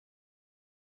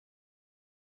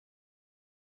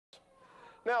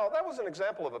Now, that was an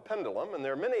example of a pendulum, and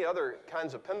there are many other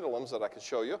kinds of pendulums that I could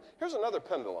show you. Here's another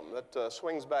pendulum that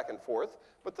swings back and forth,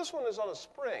 but this one is on a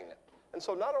spring. And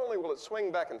so not only will it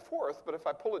swing back and forth, but if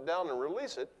I pull it down and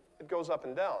release it, it goes up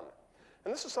and down.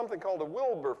 And this is something called a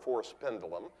Wilberforce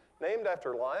pendulum, named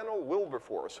after Lionel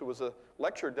Wilberforce, who was a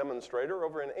lecture demonstrator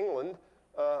over in England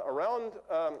around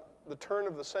the turn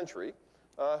of the century,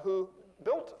 who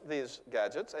built these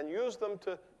gadgets and used them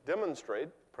to demonstrate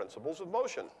principles of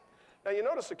motion. Now, you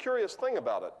notice a curious thing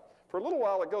about it. For a little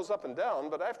while, it goes up and down,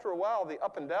 but after a while, the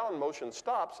up and down motion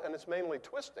stops, and it's mainly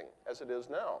twisting, as it is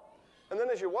now. And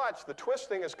then as you watch, the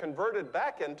twisting is converted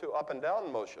back into up and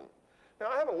down motion. Now,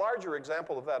 I have a larger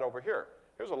example of that over here.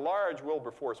 Here's a large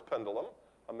Wilberforce pendulum,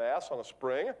 a mass on a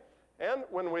spring, and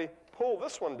when we pull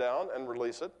this one down and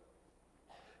release it,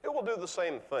 it will do the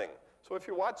same thing. So if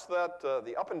you watch that,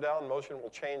 the up and down motion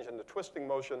will change into twisting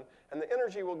motion, and the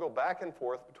energy will go back and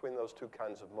forth between those two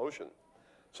kinds of motion.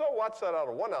 So watch that out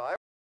of one eye.